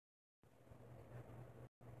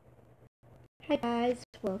Hi guys,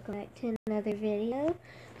 welcome back to another video.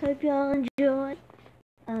 Hope y'all enjoy.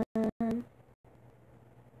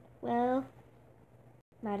 Well,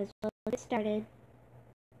 might as well get started.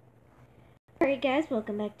 Alright guys,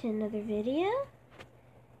 welcome back to another video.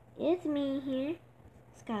 It's me here,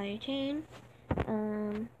 Skylar Chain.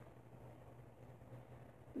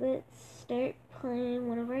 Let's start playing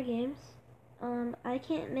one of our games. I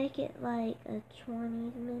can't make it like a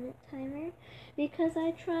 20-minute timer because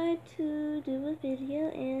I tried to do a video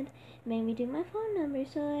and it made me do my phone number,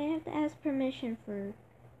 so I have to ask permission for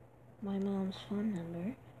my mom's phone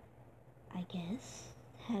number, I guess,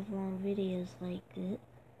 to have long videos like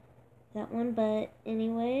that one. But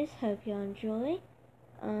anyways, hope y'all enjoy.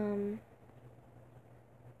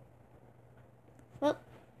 Well,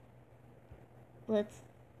 let's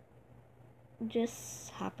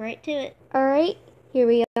just hop right to it. Alright, here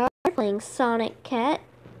we are playing Sonic Cat.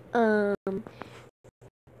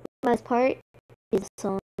 Best part is the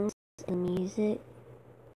songs and music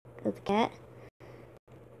of the cat.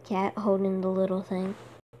 Cat holding the little thing.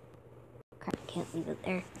 Crap, can't leave it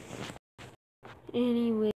there.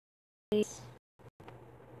 Anyways,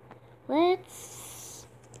 I'm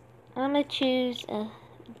gonna choose a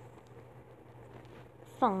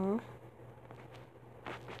song.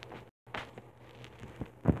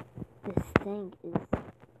 This thing is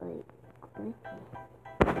like glitchy.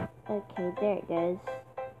 Okay, there it goes.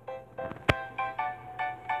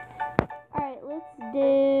 Alright, let's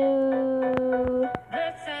do...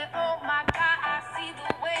 Let's say, oh my God, I see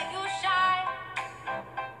the way you shine.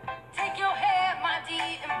 Take your head, my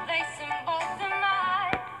dear, and place them both in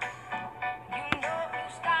mine. You know you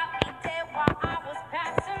stopped me dead while I was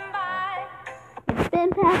passing by. It's been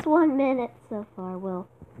past 1 minute so far. Well,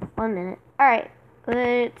 1 minute. Alright,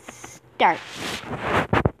 let's start.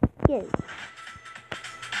 Go.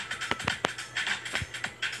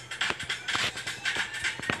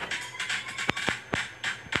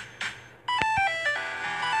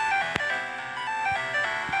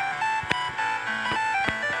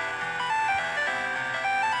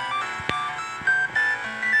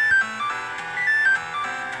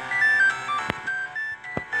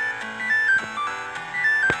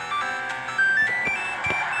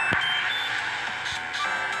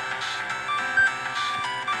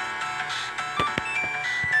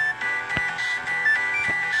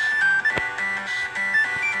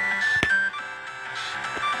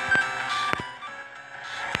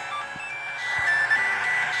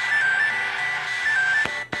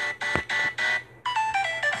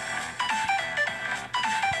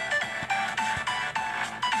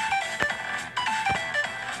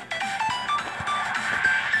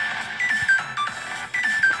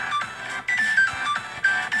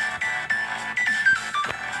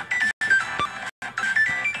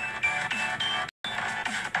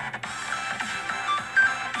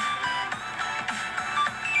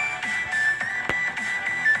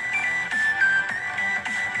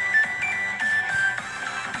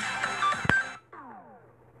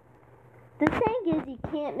 The thing is, you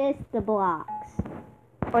can't miss the blocks,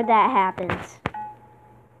 or that happens.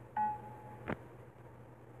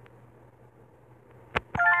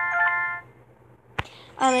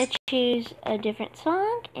 I'm gonna choose a different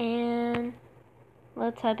song, and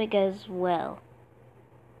let's hope it goes well.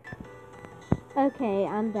 Okay,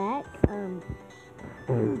 I'm back.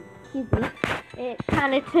 Excuse me. It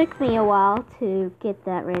kind of took me a while to get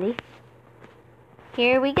that ready.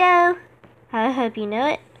 Here we go. I hope you know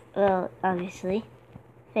it. Well, obviously,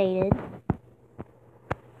 faded.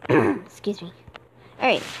 Excuse me.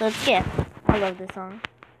 Alright, let's go. I love this song.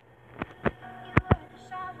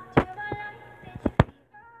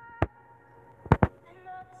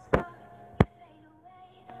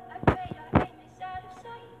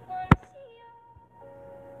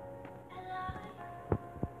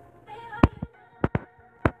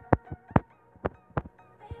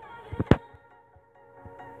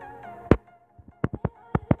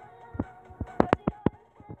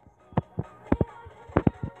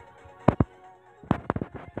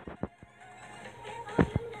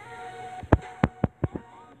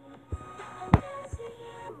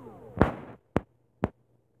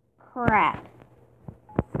 Crap.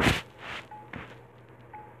 You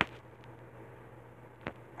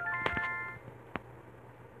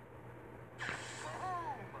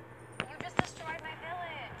just destroyed my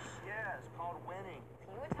village. Yeah, it's called winning. If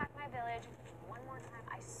you attack my village one more time,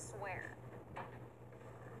 I swear.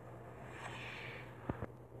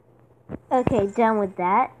 Okay, done with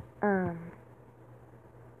that.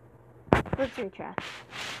 Let's retry.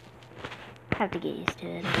 Have to get used to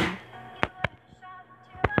it again.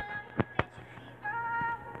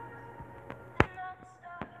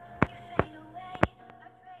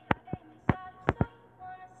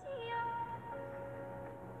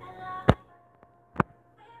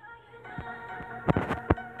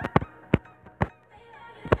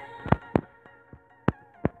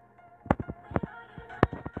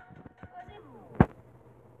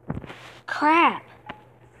 crap.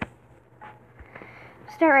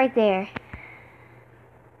 Start right there.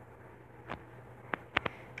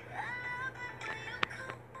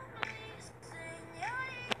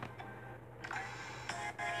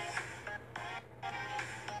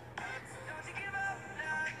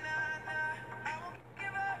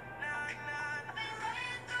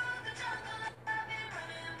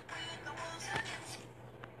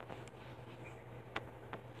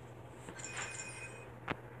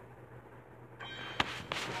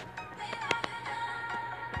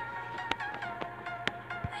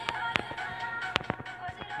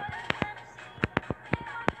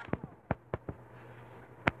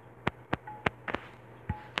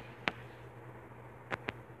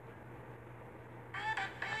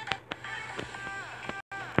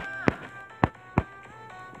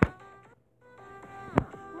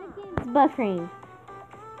 It's buffering.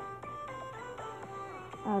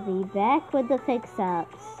 I'll be back with the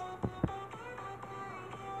fix-ups.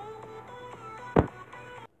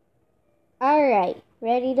 Alright,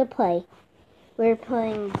 ready to play. We're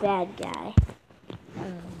playing bad guy.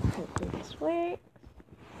 Hopefully this works.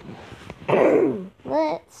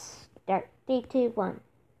 Let's start. 3, 2, 1.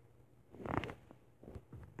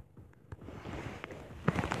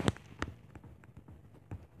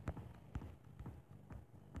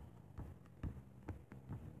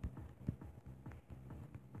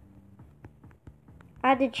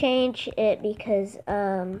 I had to change it because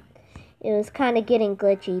it was kind of getting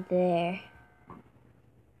glitchy there.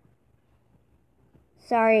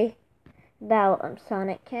 Sorry about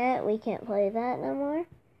Sonic Cat. We can't play that no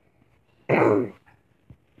more.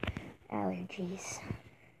 Allergies.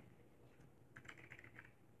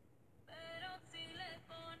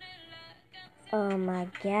 Oh my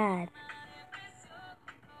god.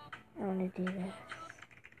 I want to do this.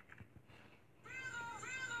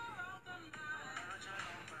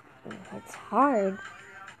 It's hard.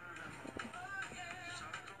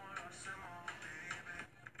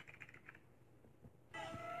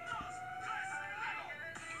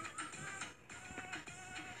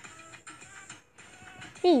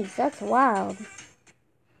 Jeez, that's wild.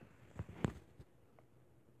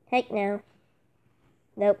 Heck no.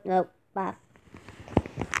 Nope. Bye.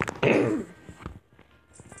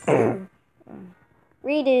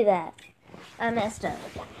 Redo that. I messed up.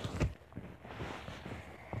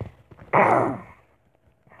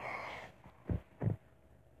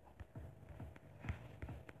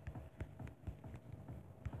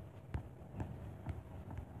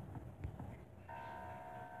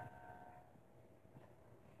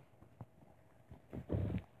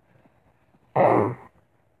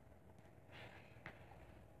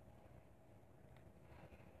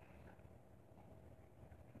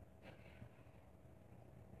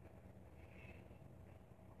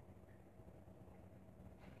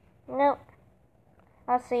 Nope.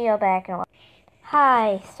 I'll see you back in a while.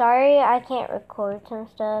 Hi, sorry I can't record some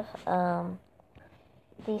stuff.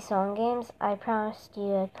 These song games, I promised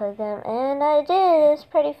you I'd play them, and I did. It was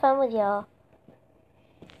pretty fun with y'all.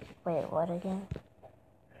 Wait, what again?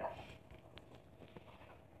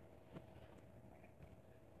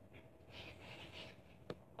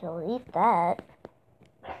 Delete that.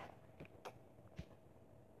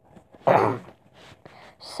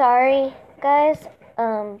 Sorry, guys,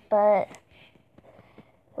 but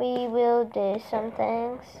we will do some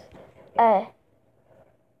things.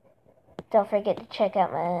 Don't forget to check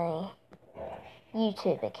out my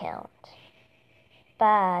YouTube account.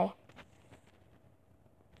 Bye.